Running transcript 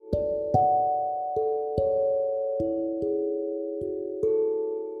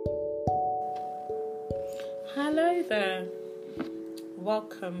there,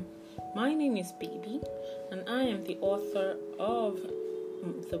 welcome. My name is Baby, and I am the author of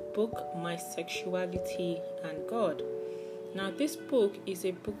the book My Sexuality and God. Now, this book is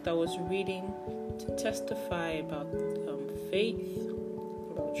a book that I was reading to testify about faith,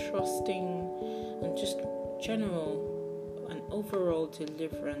 about trusting, and just general and overall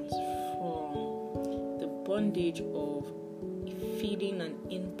deliverance from the bondage of feeding an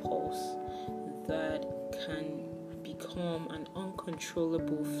impulse that can become an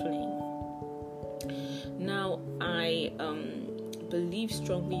uncontrollable flame. Now, I believe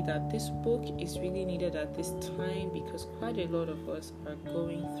strongly that this book is really needed at this time because quite a lot of us are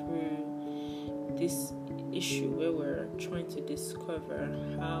going through this issue where we're trying to discover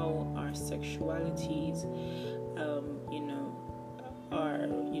how our sexualities,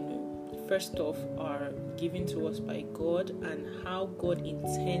 first off, are given to us by God, and how God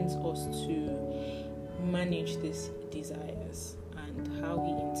intends us to manage these desires, and how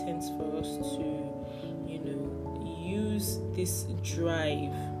He intends for us to, use this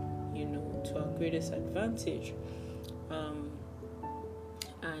drive, to our greatest advantage.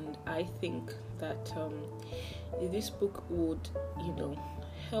 And I think that this book would,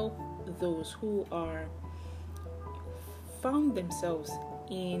 help those who are found themselves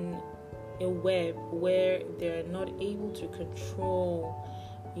in a web where they're not able to control,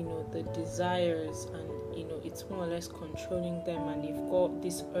 the desires, and it's more or less controlling them, and they've got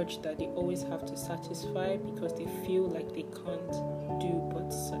this urge that they always have to satisfy because they feel like they can't do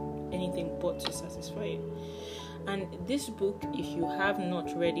anything but to satisfy it. And this book, if you have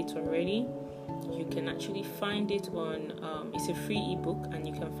not read it already, you can actually find it on it's a free ebook, and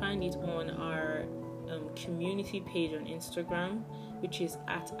you can find it on our community page on Instagram, which is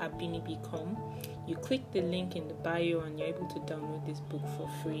at abinibicom. You click the link in the bio and you're able to download this book for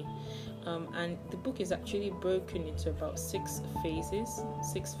free. And the book is actually broken into about six phases,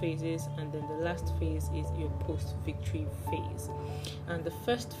 and then the last phase is your post-victory phase. And the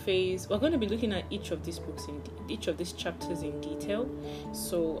first phase, we're going to be looking at each of these books each of these chapters in detail.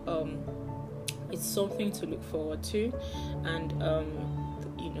 So it's something to look forward to, and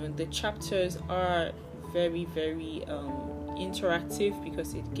the chapters are very, very interactive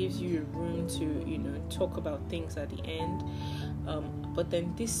because it gives you room to talk about things at the end. But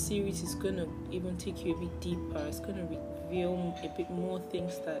then this series is going to even take you a bit deeper. It's going to reveal a bit more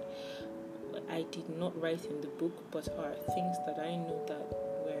things that I did not write in the book, but are things that I know that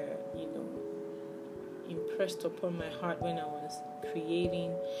were impressed upon my heart when I was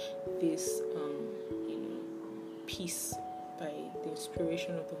creating this piece by the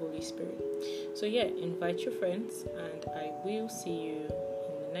inspiration of the Holy Spirit. So invite your friends, and I will see you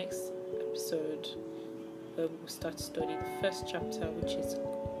in the next episode where we'll start studying the first chapter, which is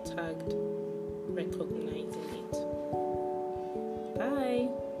tagged